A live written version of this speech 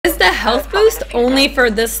the health boost only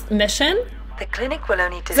for this mission? The clinic will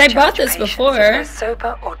only Because I bought this before. If they're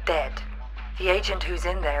sober or dead. The agent who's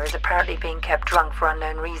in there is apparently being kept drunk for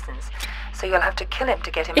unknown reasons, so you'll have to kill him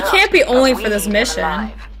to get him out. It can't be only for this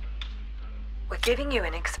mission. We're giving you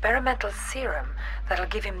an experimental serum that'll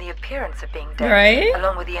give him the appearance of being dead, right?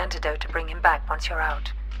 Along with the antidote to bring him back once you're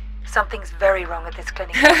out. Something's very wrong at this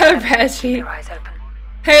clinic. Reggie. Your eyes open.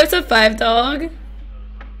 Hey, what's up, 5Dog?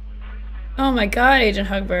 Oh my god, Agent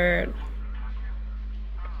Hugbird.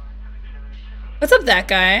 What's up, that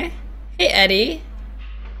guy? Hey, Eddie.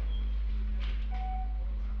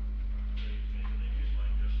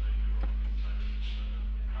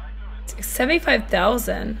 It's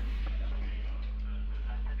 75,000.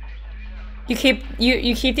 You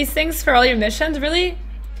keep these things for all your missions, really?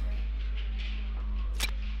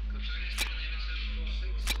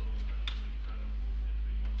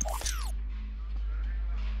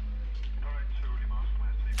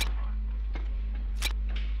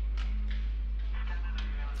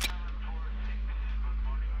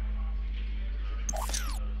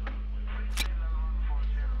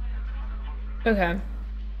 Okay.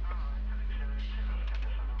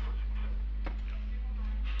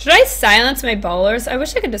 Should I silence my ballers? I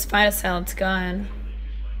wish I could just find a silenced gun.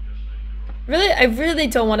 Really, I really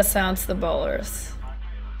don't want to silence the ballers.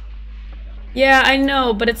 Yeah, I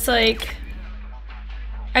know, but it's like...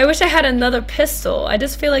 I wish I had another pistol. I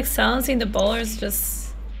just feel like silencing the ballers just...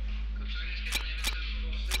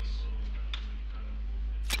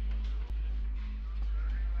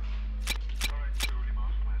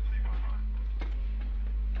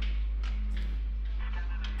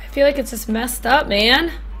 I feel like it's just messed up,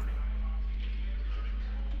 man.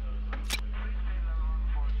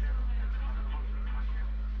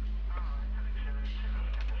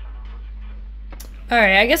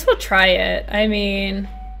 Alright, I guess we'll try it. I mean...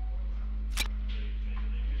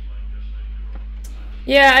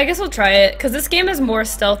 Yeah, I guess we'll try it, because this game has more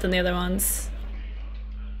stealth than the other ones.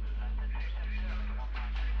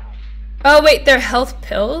 Oh wait, they're health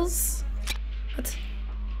pills? What?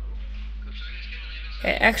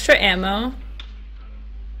 Okay, extra ammo.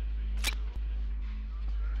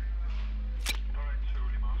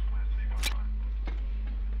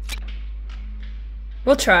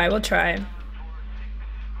 We'll try, we'll try.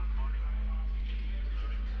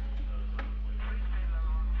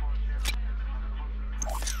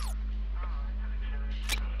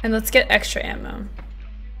 And let's get extra ammo.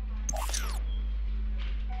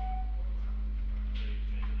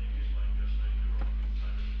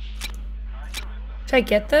 Should I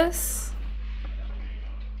get this?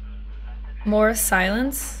 More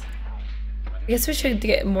silence? I guess we should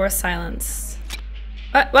get more silence.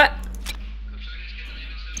 What?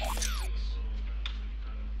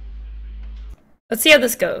 Let's see how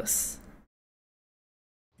this goes.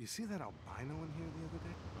 You see that albino in here the other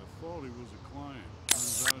day? I thought he was a client.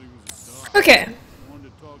 Turns out he was a doctor. Okay. I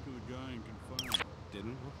wanted to talk to the guy in confinement.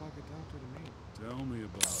 Didn't look like a doctor to me. Tell me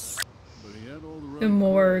about it. But he had all the right The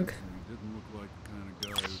morgue. clothes, and he didn't look like the kind of guy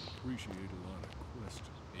who'd appreciate a lot of questions.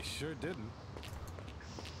 He sure didn't.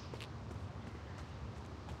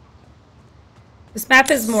 This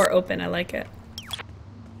map is more open, I like it.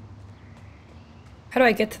 How do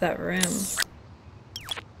I get to that room?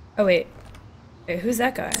 Oh wait. Wait, who's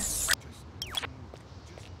that guy?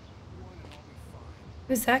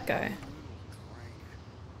 Who's that guy?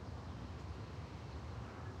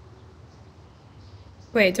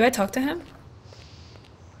 Wait, do I talk to him?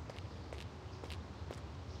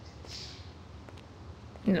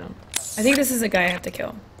 No. I think this is a guy I have to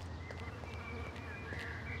kill.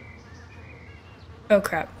 Oh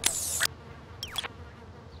crap.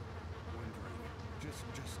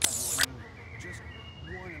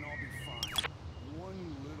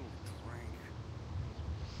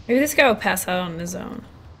 Maybe this guy will pass out on his own.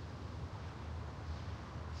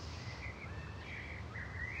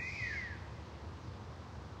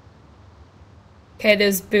 Okay,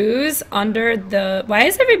 there's booze under the... Why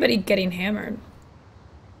is everybody getting hammered?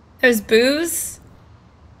 There's booze.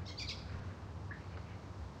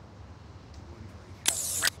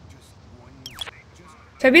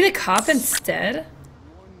 Should I be the cop instead?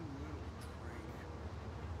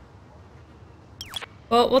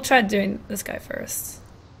 Well, we'll try doing this guy first.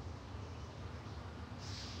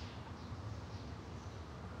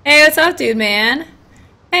 Hey, what's up, dude, man?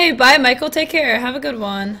 Hey, bye, Michael. Take care. Have a good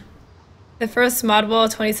one. The first Mod Wall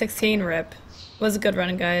 2016 rip. Was a good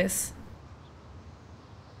run, guys.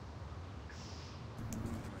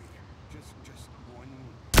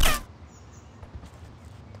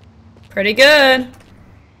 Pretty good.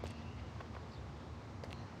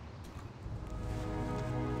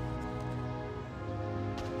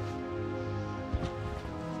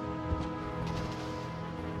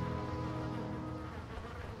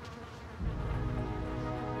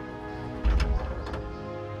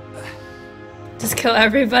 kill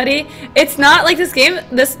everybody. It's not like this game.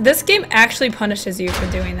 This game actually punishes you for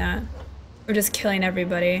doing that. For just killing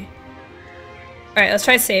everybody. All right, let's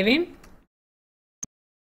try saving.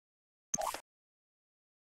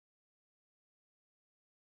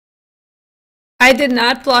 I did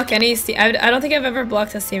not block any Steam. I don't think I've ever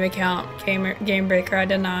blocked a Steam account. Game Breaker. I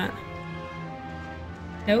did not.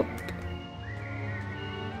 Nope.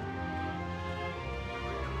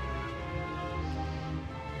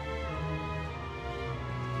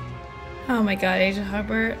 Oh my god, Agent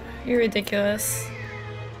Hubbard. You're ridiculous.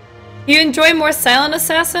 You enjoy more Silent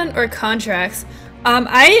Assassin or Contracts?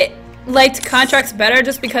 I liked Contracts better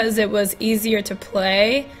just because it was easier to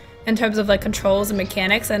play in terms of like controls and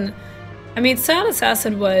mechanics, and I mean Silent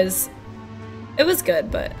Assassin was good,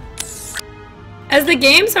 but as the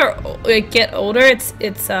games get older, I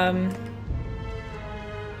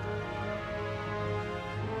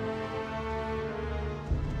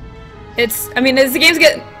mean as the games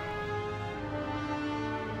get.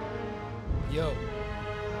 Yo,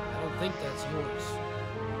 I don't think that's yours.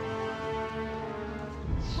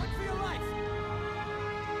 Run for your life.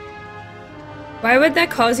 Why would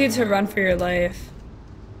that cause you to run for your life?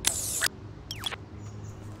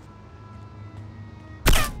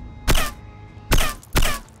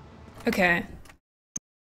 Okay.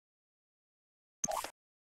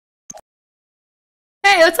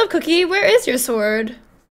 Hey, what's up, Cookie? Where is your sword?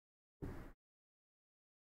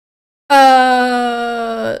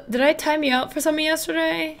 Did I time you out for something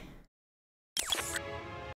yesterday?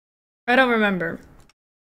 I don't remember.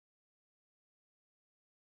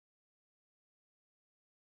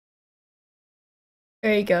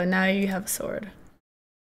 There you go, now you have a sword.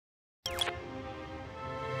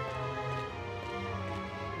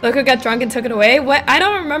 Lowco got drunk and took it away? What? I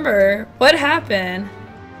don't remember. What happened?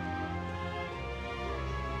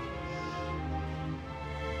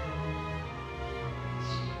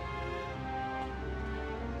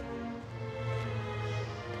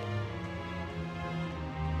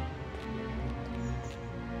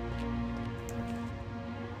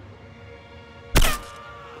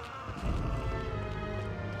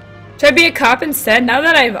 Should I be a cop instead, now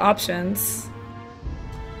that I have options?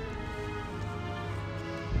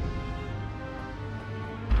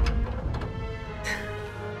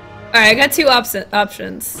 Alright, I got two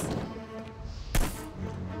options.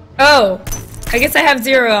 Oh! I guess I have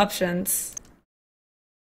 0 options.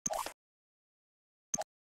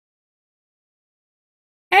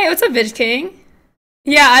 Hey, what's up, Bitch King?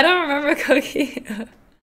 Yeah, I don't remember Cookie.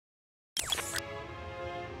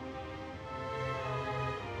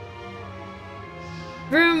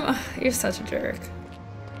 Room, ugh, you're such a jerk.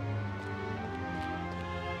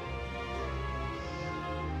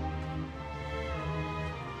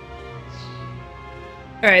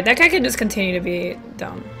 Alright, that guy can just continue to be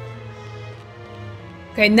dumb.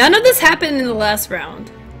 Okay, none of this happened in the last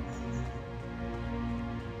round.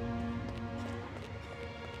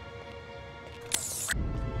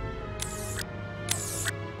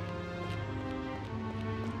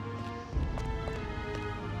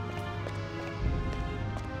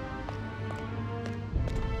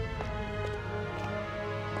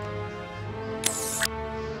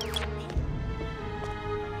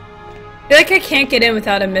 I feel like I can't get in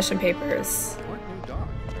without admission papers.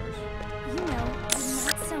 You know, the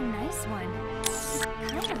not so nice one. You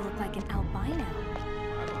kind of look like an albino.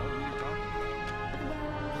 Well,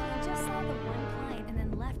 I just saw the one client and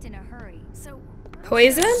then left in a hurry, so...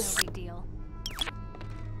 Poison? No big deal.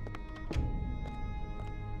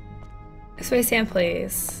 This way, Sam,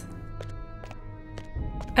 please.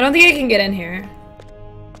 I don't think I can get in here.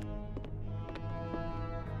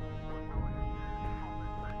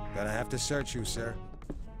 Gonna have to search you, sir.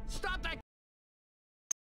 Stop that!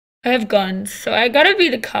 I have guns, so I gotta be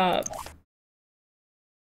the cop.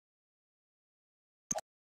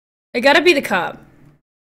 I gotta be the cop.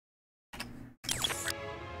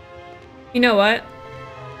 You know what?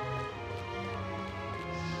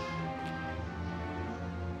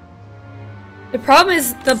 The problem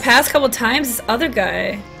is the past couple times this other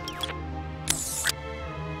guy.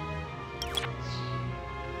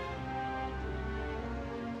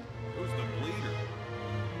 Who's the bleeder?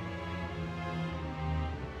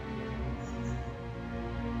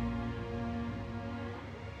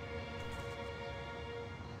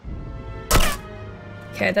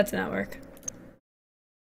 Okay, that did not work.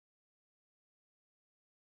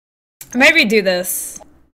 I might redo this.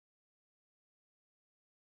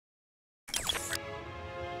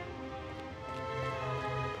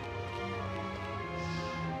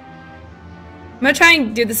 I'm gonna try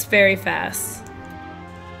and do this very fast.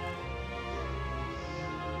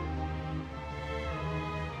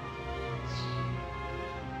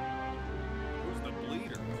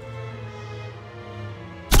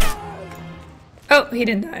 Oh, he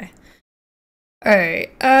didn't die.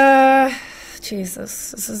 Alright,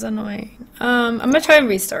 Jesus, this is annoying. I'm gonna try and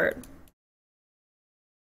restart.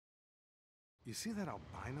 You see that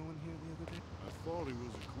albino in here the other day? I thought he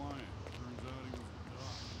was a client. Turns out he was a doc.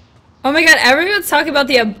 Oh my god, everyone's talking about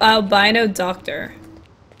the albino doctor.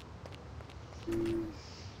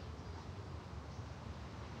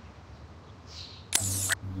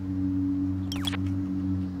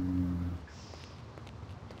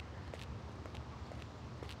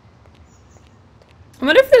 I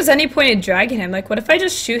wonder if there's any point in dragging him. Like, what if I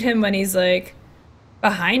just shoot him when he's, like,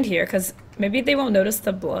 behind here? Because maybe they won't notice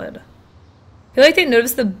the blood. I feel like they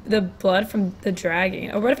notice the blood from the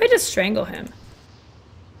dragging. Or what if I just strangle him?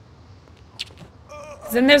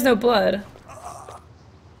 'Cause then there's no blood.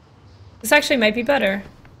 This actually might be better.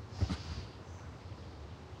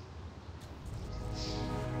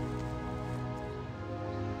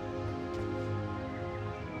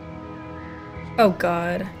 Oh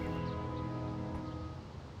god.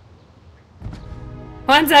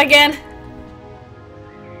 1 second.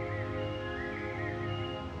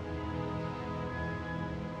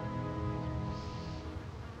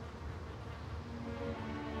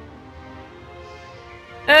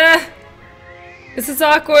 This is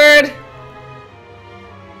awkward.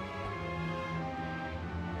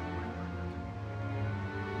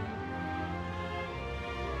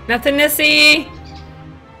 Nothing to see.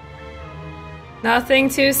 Nothing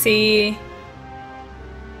to see.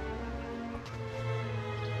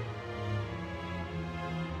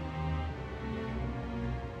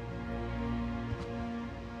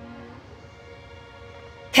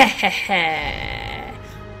 Hehehe.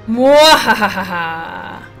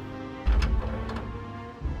 Mwahahaha.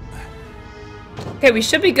 Okay, we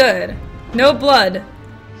should be good. No blood.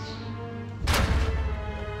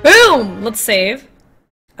 Boom! Let's save.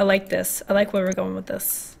 I like this. I like where we're going with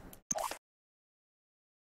this.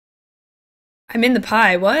 I'm in the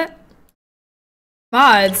pie. What?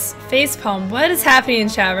 Mods. Facepalm. What is happening in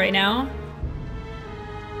chat right now?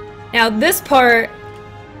 Now, this part...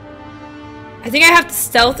 I think I have to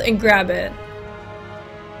stealth and grab it.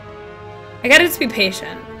 I gotta just be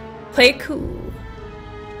patient. Play it cool.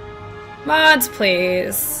 Mods,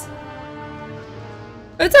 please.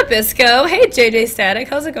 What's up, Bisco? Hey, JJ Static.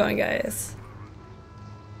 How's it going, guys?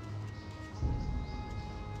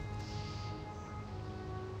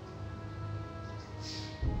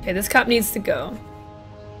 Okay, this cop needs to go.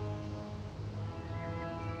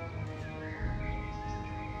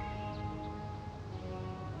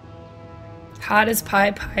 Hot as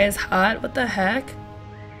pie, pie is hot? What the heck?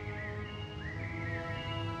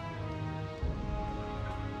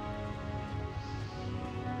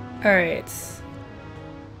 Alright.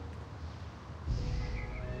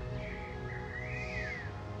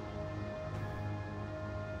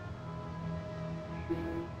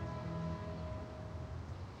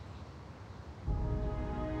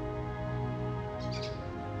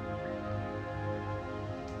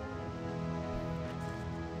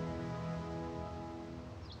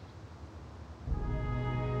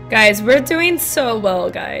 Guys, we're doing so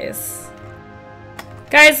well, guys.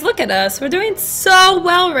 Guys, look at us. We're doing so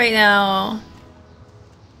well right now.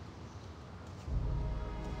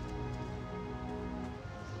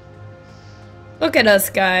 Look at us,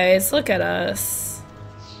 guys. Look at us.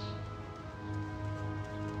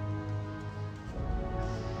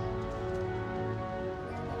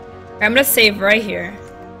 I'm gonna save right here.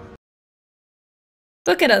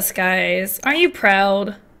 Look at us, guys. Aren't you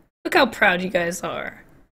proud? Look how proud you guys are.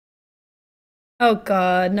 Oh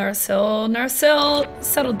god, Narsil. Narsil,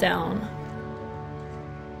 settle down.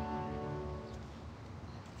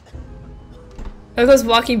 Lowco's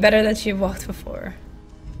walking better than she walked before.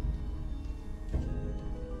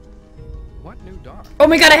 What new dog? Oh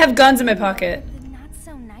my god, I have guns in my pocket. The not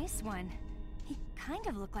so nice one. He kind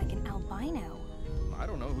of looked like an albino. I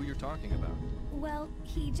don't know who you're talking about. Well,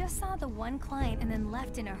 he just saw the one client and then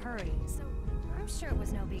left in a hurry, so I'm sure it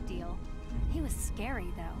was no big deal. He was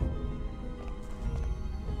scary, though.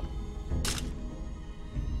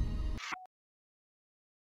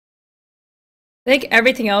 I think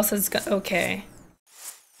everything else is okay.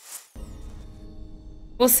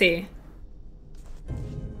 We'll see.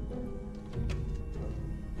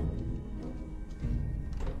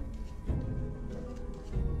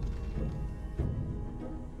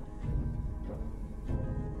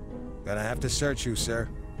 Gonna have to search you, sir.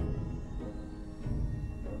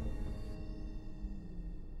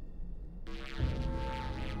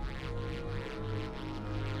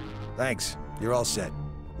 Thanks. You're all set.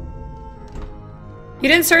 You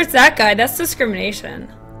didn't search that guy. That's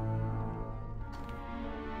discrimination.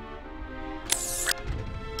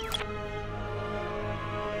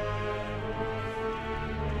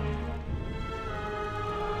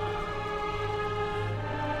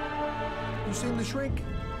 seem to shrink.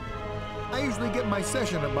 I usually get my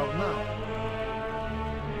session about now.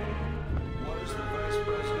 Was the vice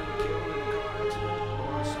president killed in a car accident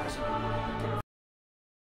or assassinated?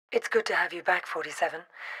 It's good to have you back, 47.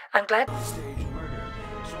 I'm glad. Staged murder.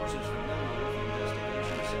 Sources familiar with the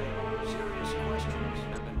investigation say serious questions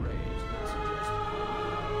have been raised that suggest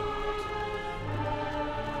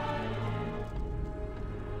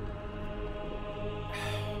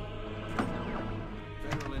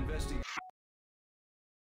federal investigation.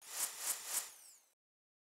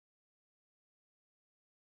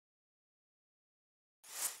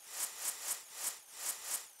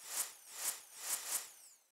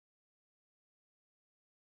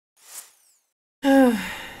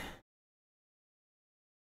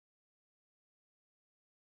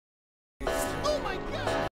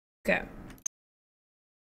 Okay.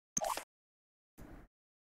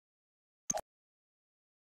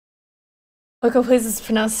 Local please is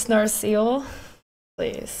pronounced Snarseal.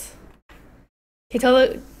 Please. Can you tell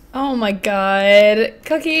it? Oh my god.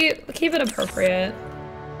 Cookie, keep it appropriate.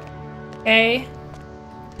 Okay?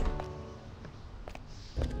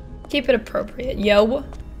 Keep it appropriate, yo.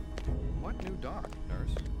 What new doc,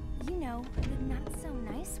 nurse? You know, the not so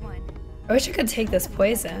nice one. I wish I could take this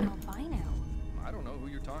poison. Albino. I don't know who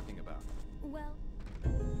you're talking about. Well,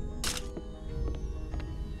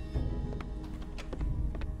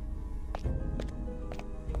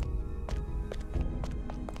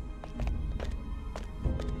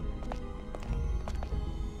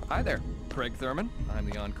 Hi there, Craig Thurman. I'm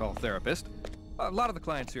the on-call therapist. A lot of the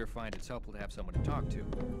clients here find it's helpful to have someone to talk to.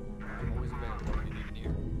 I'm always available if you need an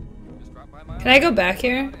ear. Just drop by my Can I go back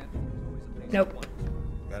here? office. Nope.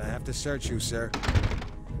 Gonna have to search you, sir.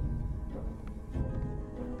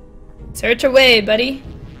 Search away, buddy.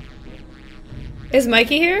 Is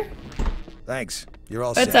Mikey here? Thanks. You're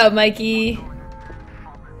all What's set. up, Mikey?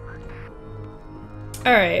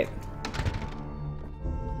 Alright.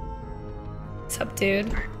 What's up,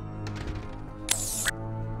 dude?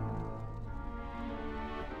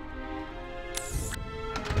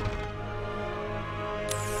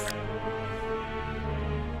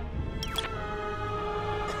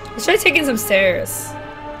 Let's try taking some stairs.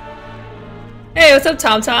 Hey, what's up,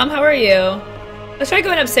 Tom Tom? How are you? Let's try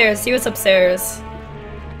going upstairs, see what's upstairs.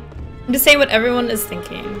 I'm just saying what everyone is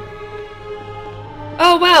thinking.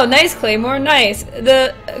 Oh wow, nice Claymore, nice.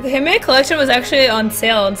 The Hitman collection was actually on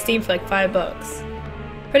sale on Steam for like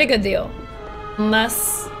 $5. Pretty good deal.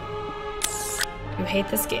 Unless you hate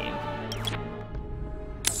this game.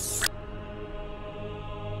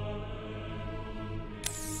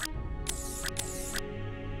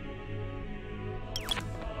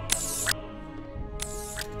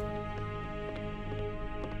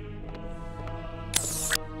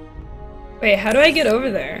 Wait, how do I get over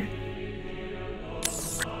there?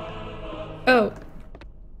 Oh.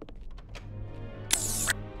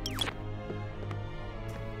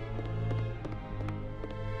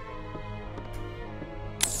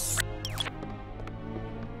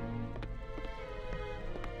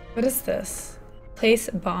 What is this? Place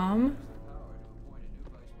bomb?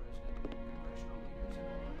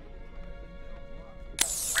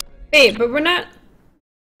 Wait, but we're not...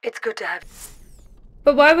 It's good to have.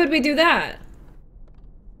 But why would we do that?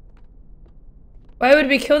 Why would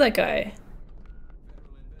we kill that guy?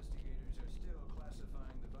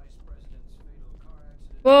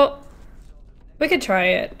 Well, we could try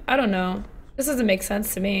it. I don't know. This doesn't make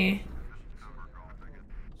sense to me.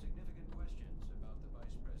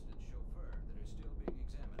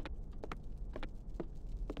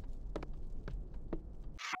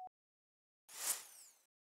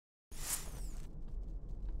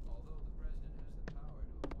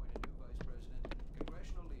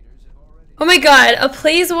 Oh my god, a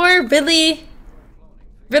Plays War? Really?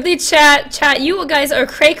 Really, chat, you guys are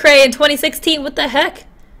cray-cray in 2016, what the heck?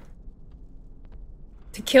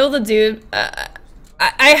 To kill the dude,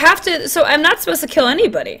 I have to, so I'm not supposed to kill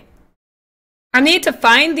anybody. I need to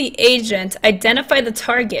find the agent, identify the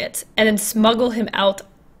target, and then smuggle him out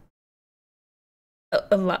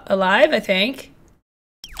alive, I think.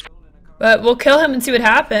 But we'll kill him and see what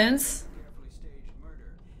happens.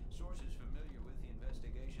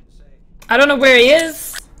 I don't know where he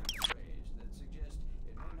is.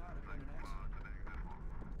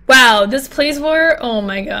 Wow, this Plays War? Oh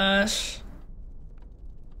my gosh.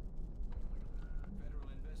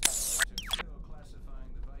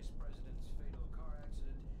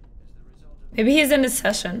 Maybe he's in his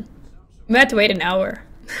session. We have to wait an hour.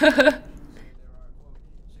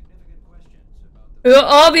 We'll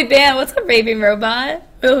all be banned. What's up, Raving Robot?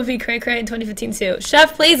 We'll be cray cray in 2015 too.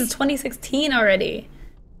 Chef Plays is 2016 already.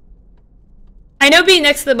 I know being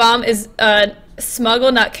next to the bomb is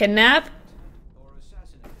smuggle, not kidnap.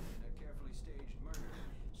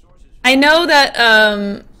 I know that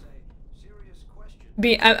I'm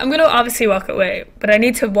gonna obviously walk away, but I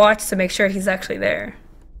need to watch to make sure he's actually there.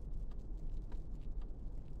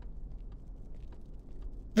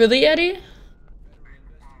 Really, Eddie?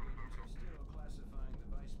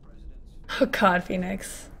 Oh God,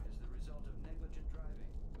 Phoenix.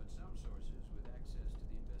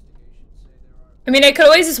 I mean, I could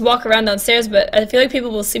always just walk around downstairs, but I feel like people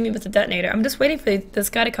will see me with the detonator. I'm just waiting for this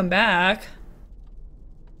guy to come back.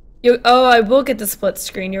 Oh, I will get the split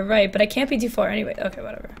screen, you're right, but I can't be too far anyway. Okay,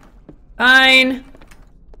 whatever. Fine.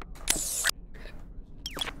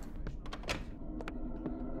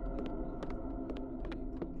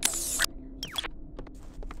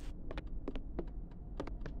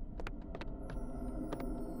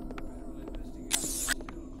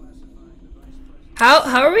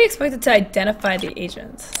 How are we expected to identify the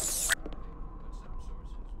agents?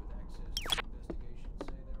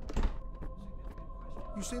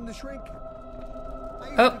 You seen the shrink?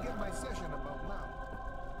 Oh.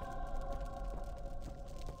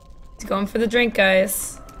 He's going for the drink,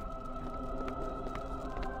 guys.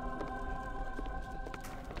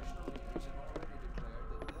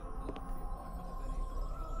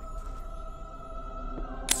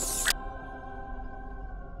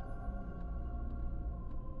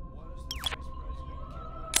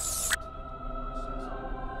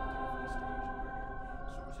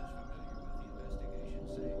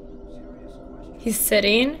 He's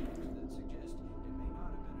sitting.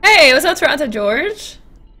 Hey, what's up, Toronto George?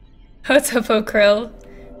 What's up, O'Krill?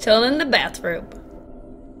 Chilling in the bathroom.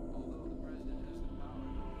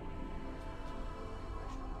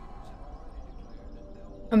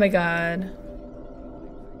 Oh my God.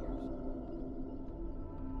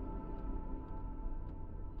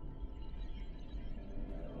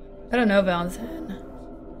 I don't know, Valentine.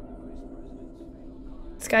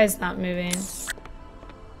 This guy's not moving.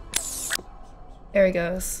 There he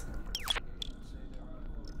goes.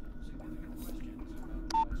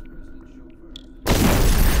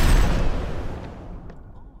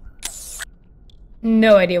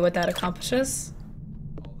 No idea what that accomplishes.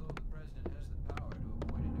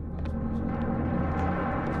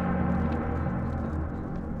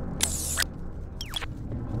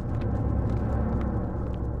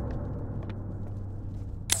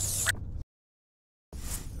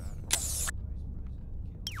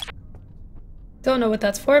 Don't know what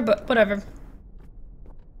that's for, but whatever.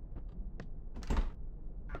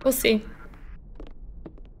 We'll see.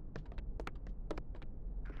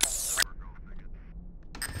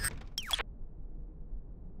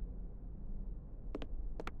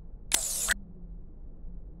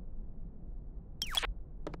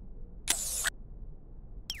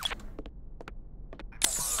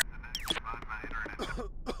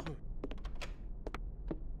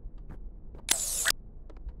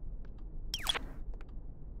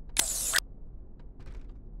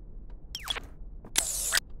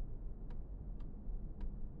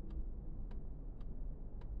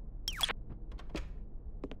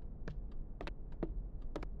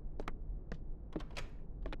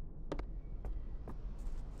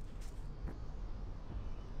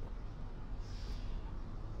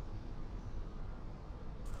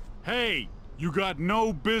 Hey, you got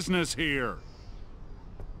no business here.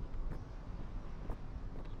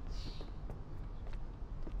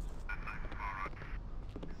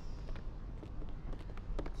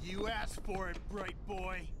 You asked for it, bright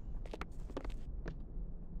boy.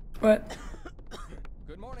 What?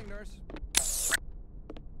 Good morning, nurse.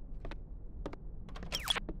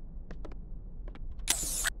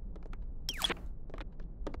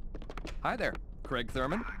 Hi there, Craig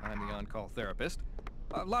Thurman. I'm the on-call therapist.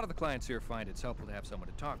 A lot of the clients here find it's helpful to have someone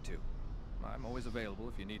to talk to. I'm always available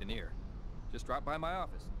if you need an ear. Just drop by my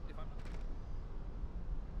office.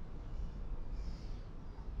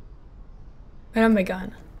 Where am I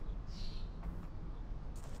gone?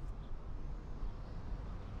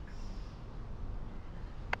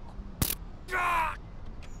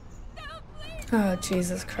 Oh,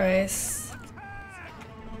 Jesus Christ.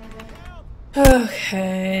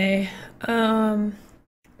 Okay.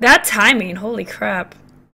 That timing, holy crap.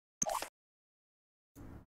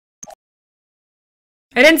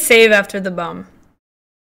 I didn't save after the bomb.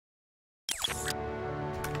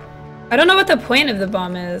 I don't know what the point of the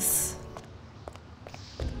bomb is.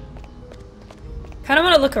 Kinda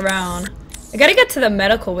wanna look around. I gotta get to the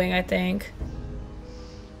medical wing, I think.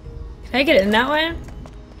 Can I get in that way?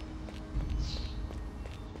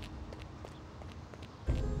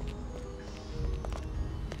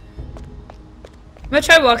 I'm gonna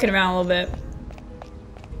try walking around a little bit.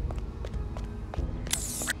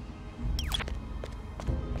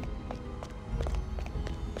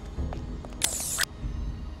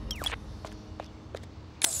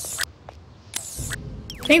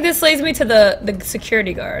 think this leads me to the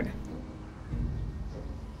security guard.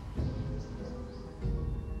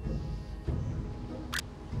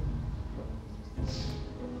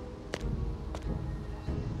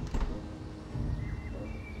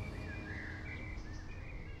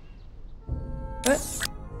 What?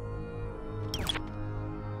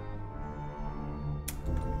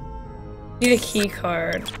 Need a key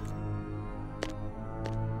card.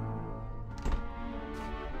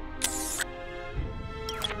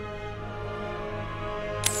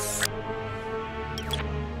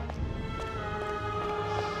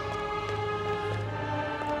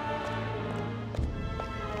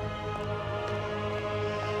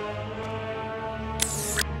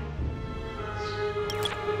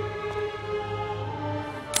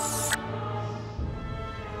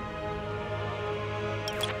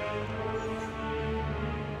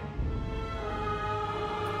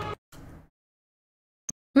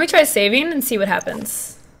 Let me try saving and see what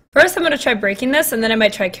happens. First, I'm gonna try breaking this, and then I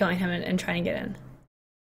might try killing him and trying to get in.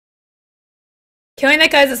 Killing that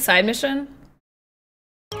guy's a side mission.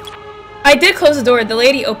 I did close the door. The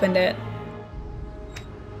lady opened it.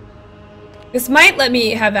 This might let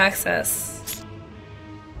me have access.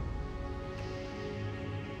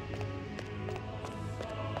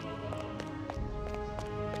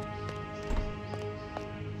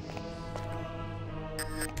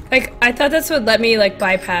 Like, I thought this would let me, like,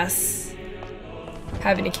 bypass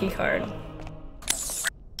having a key card.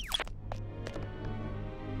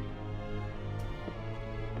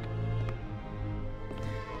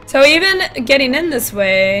 So even getting in this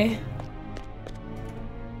way,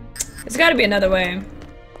 there's gotta be another way.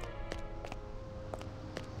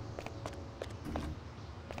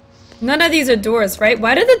 None of these are doors, right?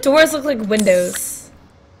 Why do the doors look like windows?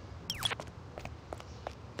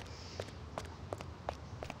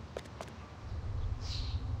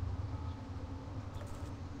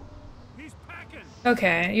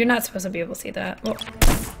 Okay, you're not supposed to be able to see that. Well.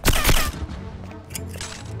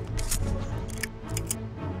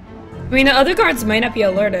 I mean, the other guards might not be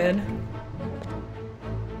alerted.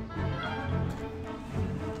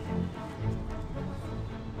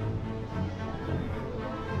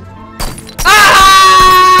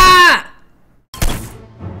 Ah!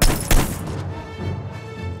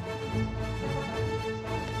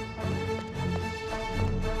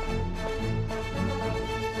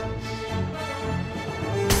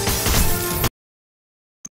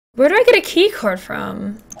 Where do I get a key card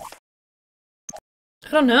from?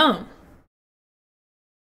 I don't know.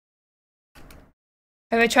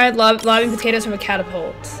 Have I tried lobbing potatoes from a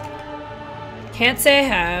catapult? Can't say I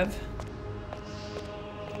have.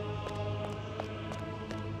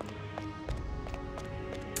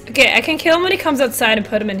 Okay, I can kill him when he comes outside and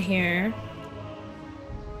put him in here.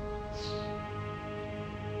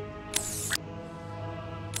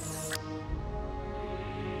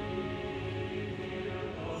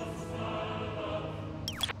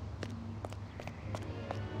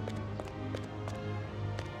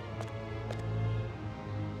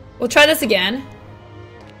 We'll try this again.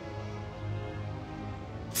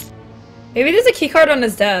 Maybe there's a keycard on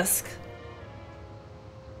his desk.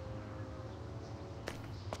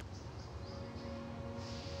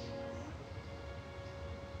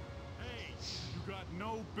 Hey, you got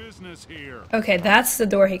no business here. Okay, that's the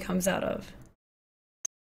door he comes out of.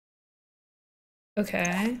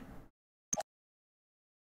 Okay.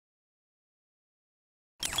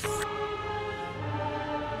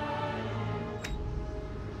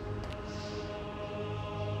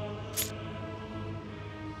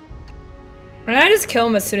 Why don't I just kill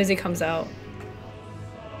him as soon as he comes out?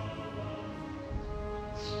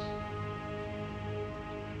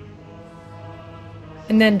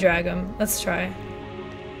 And then drag him. Let's try.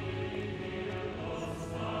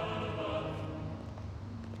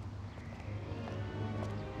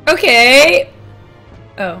 Okay!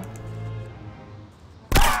 Oh.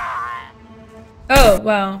 Oh,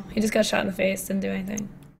 wow. He just got shot in the face, didn't do anything.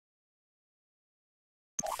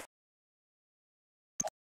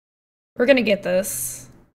 We're gonna get this.